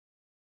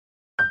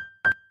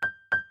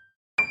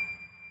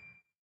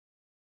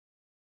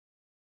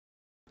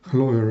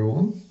Hello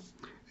everyone,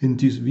 in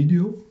this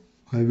video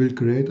I will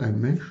create a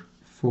mesh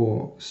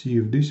for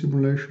CFD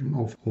simulation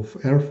of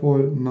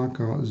Airfoil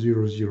NACA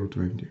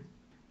 0020.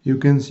 You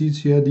can see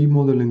CFD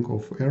modeling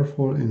of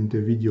Airfoil in the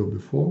video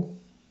before.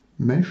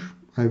 Mesh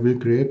I will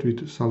create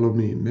with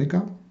Salome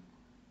Meca.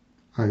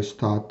 I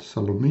start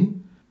Salome,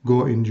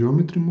 go in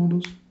geometry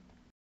modus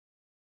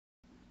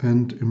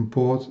and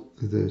import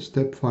the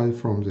step file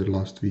from the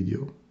last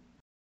video.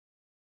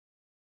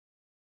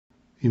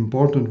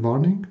 Important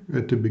warning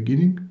at the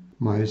beginning.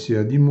 My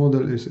CAD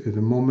model is at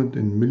the moment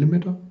in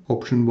millimeter.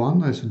 Option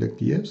 1 I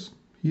select yes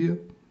here.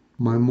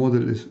 My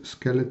model is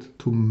scaled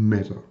to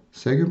meter.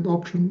 Second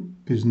option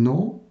is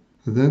no,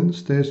 then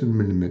stays in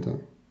millimeter.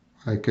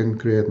 I can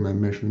create my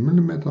mesh in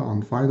millimeter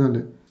and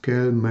finally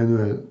scale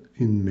manual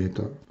in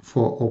meter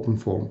for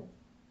OpenFOAM.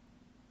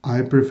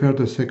 I prefer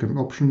the second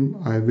option.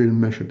 I will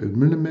mesh it in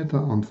millimeter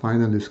and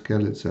finally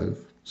scale itself.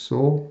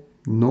 So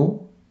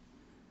no.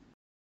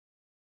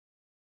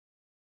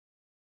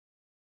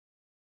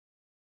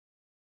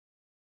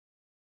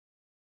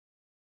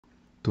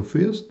 To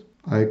first,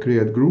 I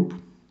create group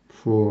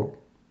for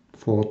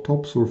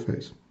top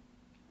surface.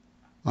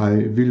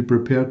 I will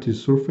prepare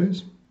this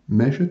surface,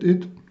 mesh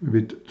it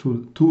with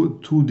two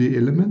 2D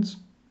elements,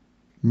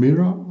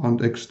 mirror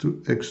and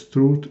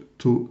extrude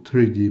to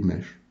 3D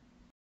mesh.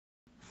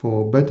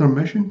 For better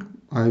meshing,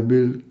 I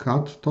will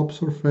cut top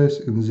surface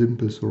in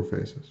simple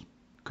surfaces.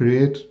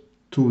 Create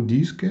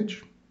 2D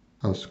sketch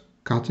as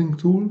cutting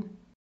tool.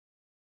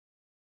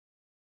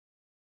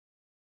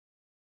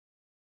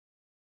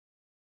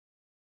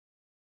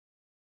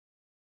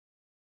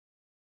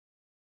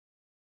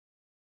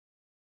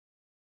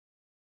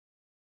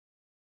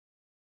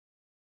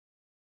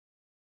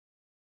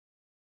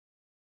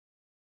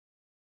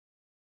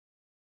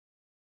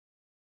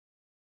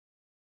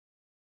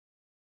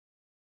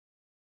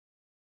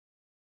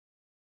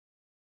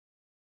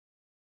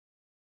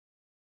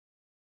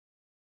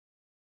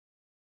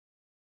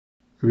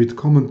 With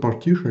command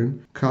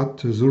partition, cut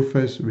the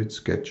surface with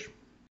sketch.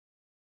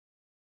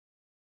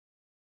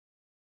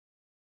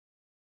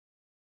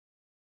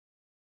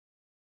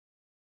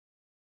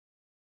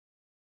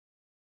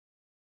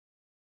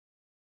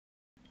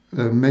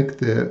 Make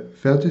the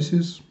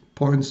vertices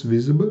points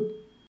visible.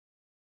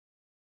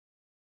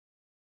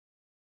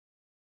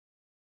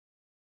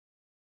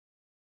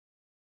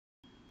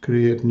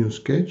 Create new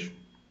sketch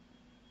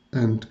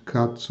and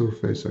cut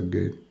surface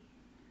again.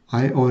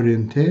 I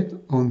orientate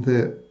on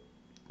the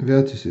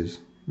vertices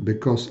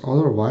because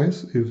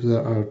otherwise if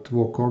there are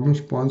two corner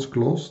points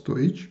close to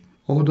each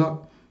other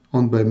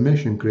and by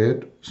meshing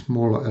create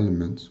smaller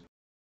elements.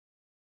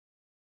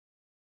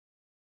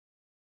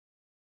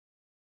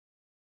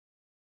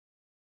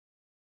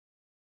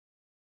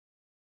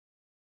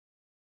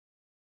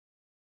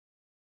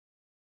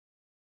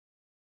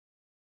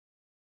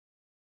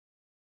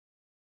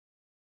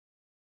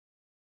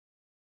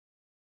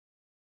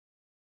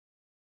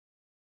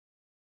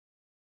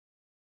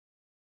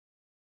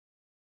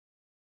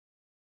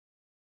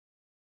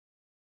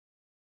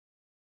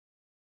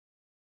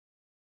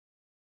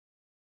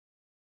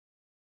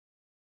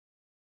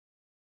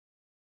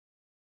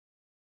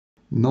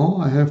 Now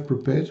I have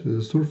prepared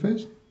the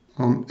surface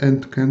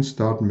and can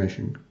start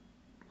meshing.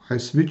 I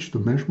switch to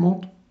mesh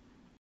mode.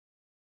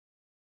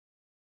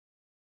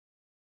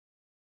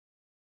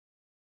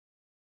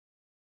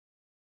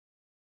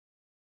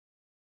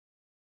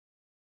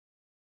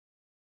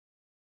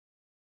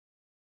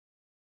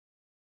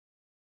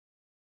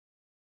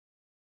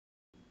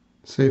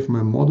 Save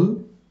my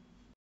model.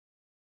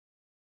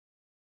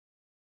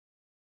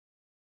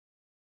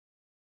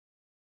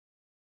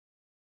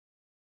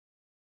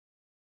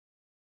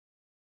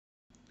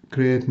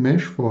 Create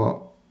mesh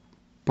for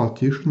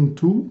partition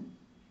 2.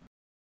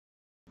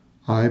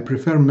 I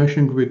prefer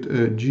meshing with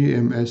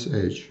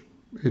GMSH.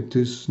 It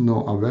is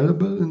now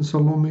available in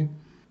Salome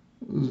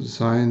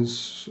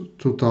since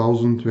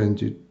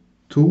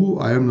 2022,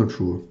 I am not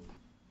sure.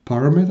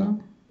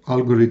 Parameter,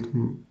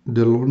 algorithm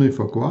Delaunay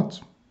for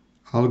quads,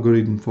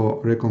 algorithm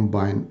for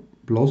recombine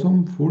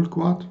blossom full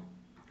quad,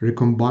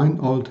 recombine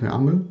all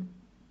triangle,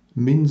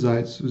 min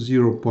size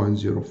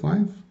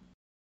 0.05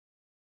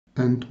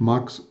 and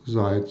max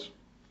size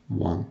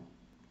 1.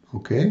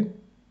 Okay.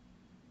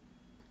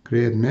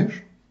 Create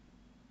mesh.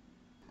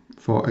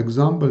 For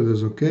example, it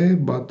is okay,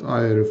 but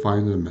I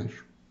refine the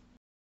mesh.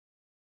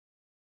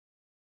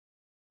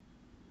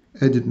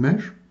 Edit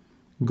mesh,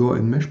 go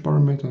in mesh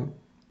parameter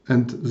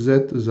and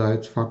set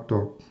size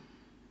factor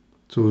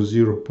to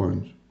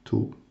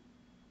 0.2.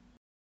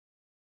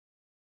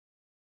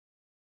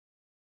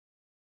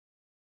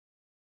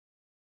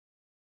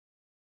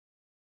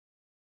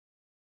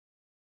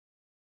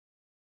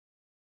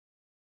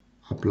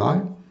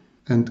 Apply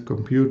and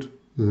compute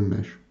the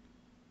mesh.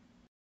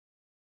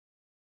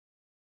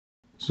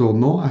 So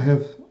now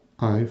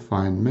I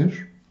find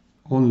mesh,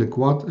 only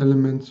quad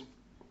elements,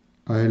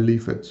 I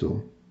leave it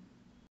so.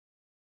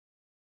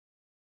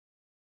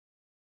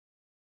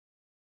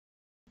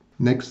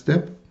 Next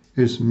step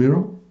is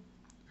mirror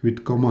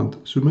with command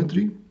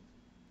symmetry,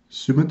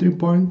 symmetry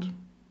point,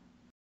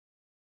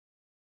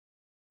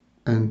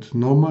 and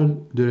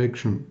normal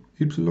direction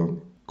Y,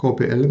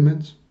 copy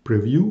elements,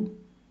 preview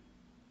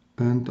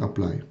and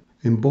apply.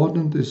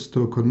 Important is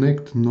to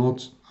connect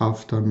nodes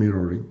after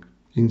mirroring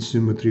in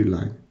symmetry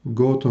line.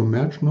 Go to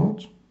merge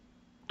nodes,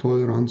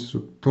 tolerance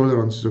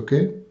is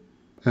okay,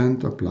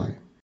 and apply.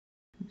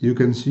 You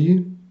can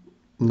see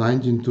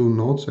 92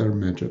 nodes are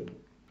matched.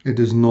 It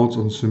is nodes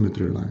on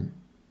symmetry line.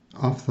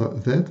 After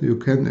that you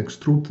can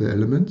extrude the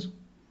elements.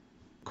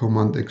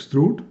 Command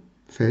extrude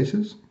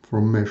faces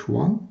from mesh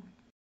 1.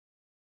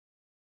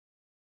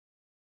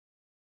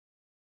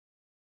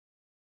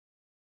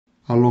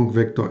 Along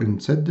vector in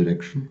Z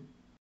direction.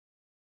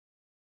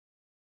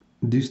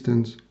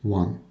 Distance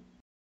 1.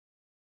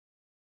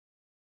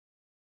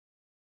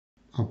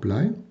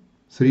 Apply.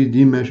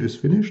 3D mesh is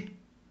finished.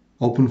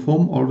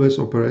 OpenFOAM always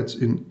operates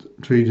in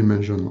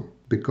 3-dimensional.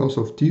 Because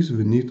of this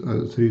we need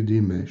a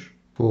 3D mesh.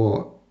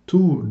 For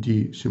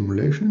 2D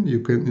simulation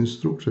you can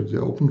instruct the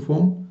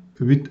OpenFOAM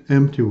with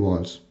empty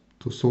walls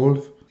to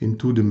solve in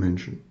 2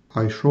 dimensions.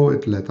 I show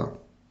it later.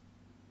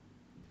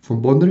 For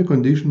boundary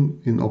condition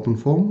in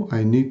OpenFOAM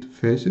I need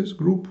faces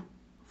group.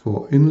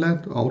 For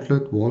inlet,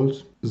 outlet,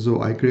 walls,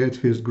 so I create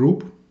face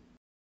group,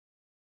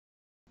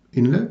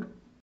 inlet,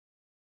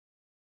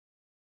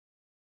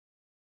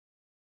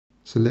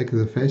 select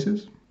the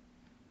faces,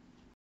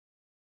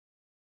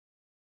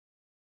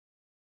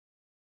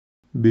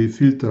 be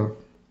filter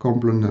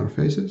complementary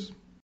faces,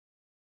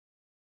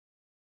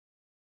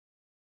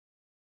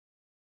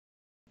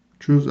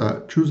 choose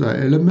an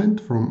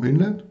element from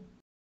inlet,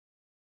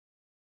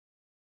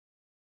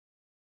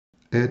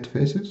 add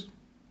faces,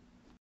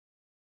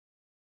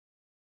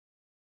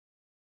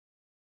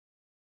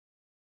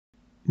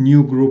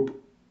 new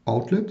group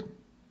outlet,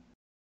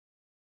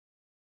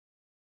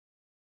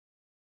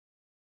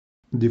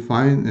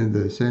 define in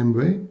the same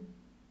way,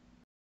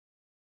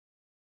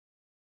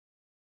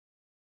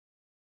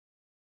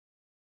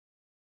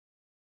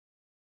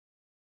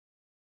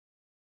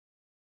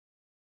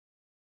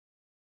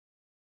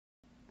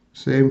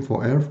 same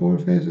for airfoil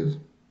faces,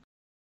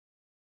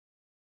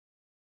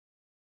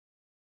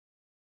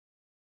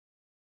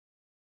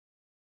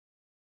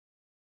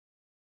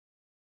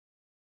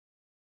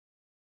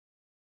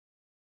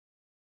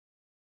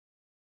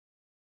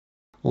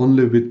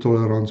 only with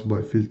tolerance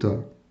by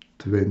filter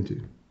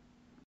 20.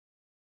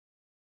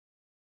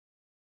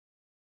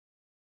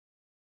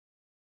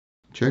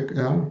 Check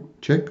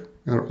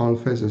are all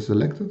faces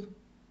selected,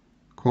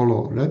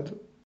 color red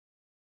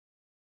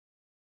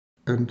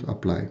and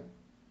apply.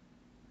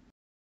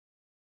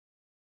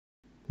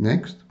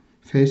 Next,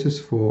 faces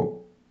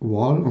for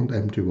wall and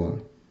empty wall.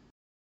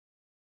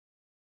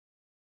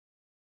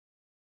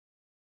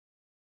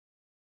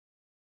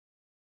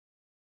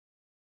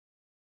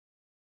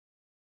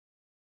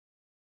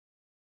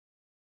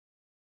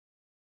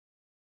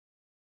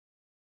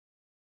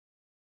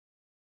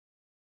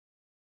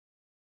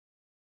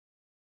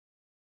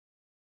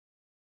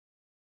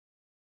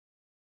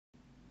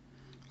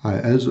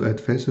 I also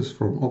add faces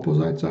from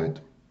opposite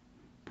side,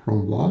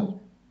 from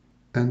wall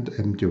and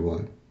empty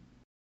wall.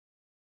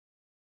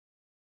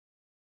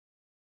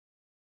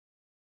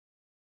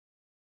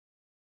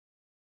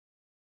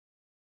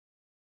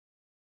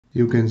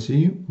 You can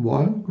see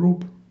wall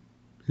group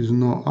is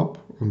now up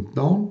and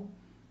down.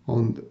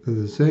 On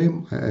the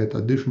same I add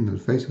additional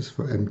faces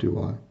for empty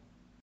wall.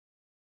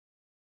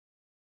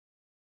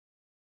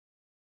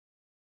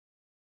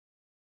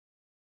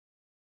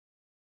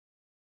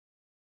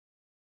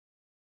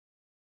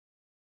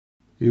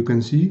 You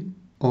can see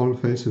all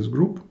faces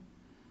group,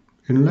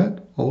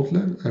 inlet,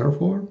 outlet,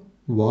 airfoil,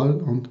 wall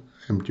and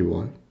empty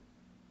wall.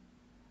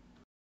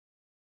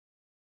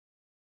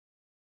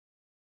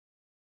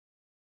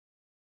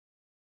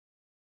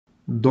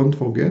 Don't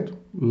forget,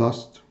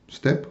 last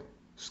step,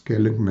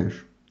 scaling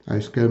mesh. I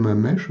scale my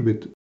mesh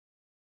with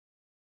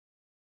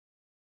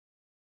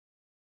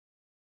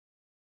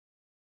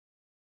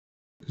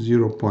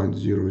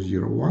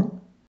 0.001.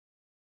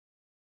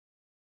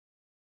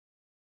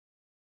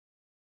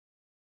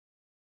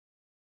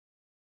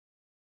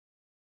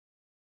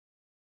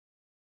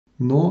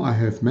 Now I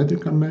have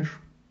metrical mesh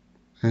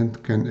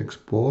and can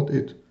export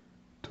it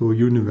to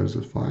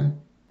universal file,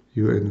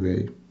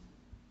 UNV.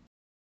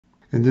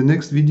 In the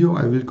next video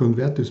I will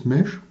convert this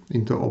mesh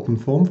into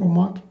OpenFOAM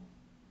format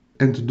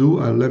and do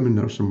a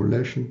laminar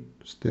simulation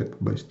step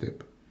by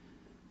step.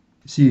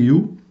 See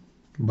you,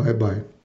 bye bye.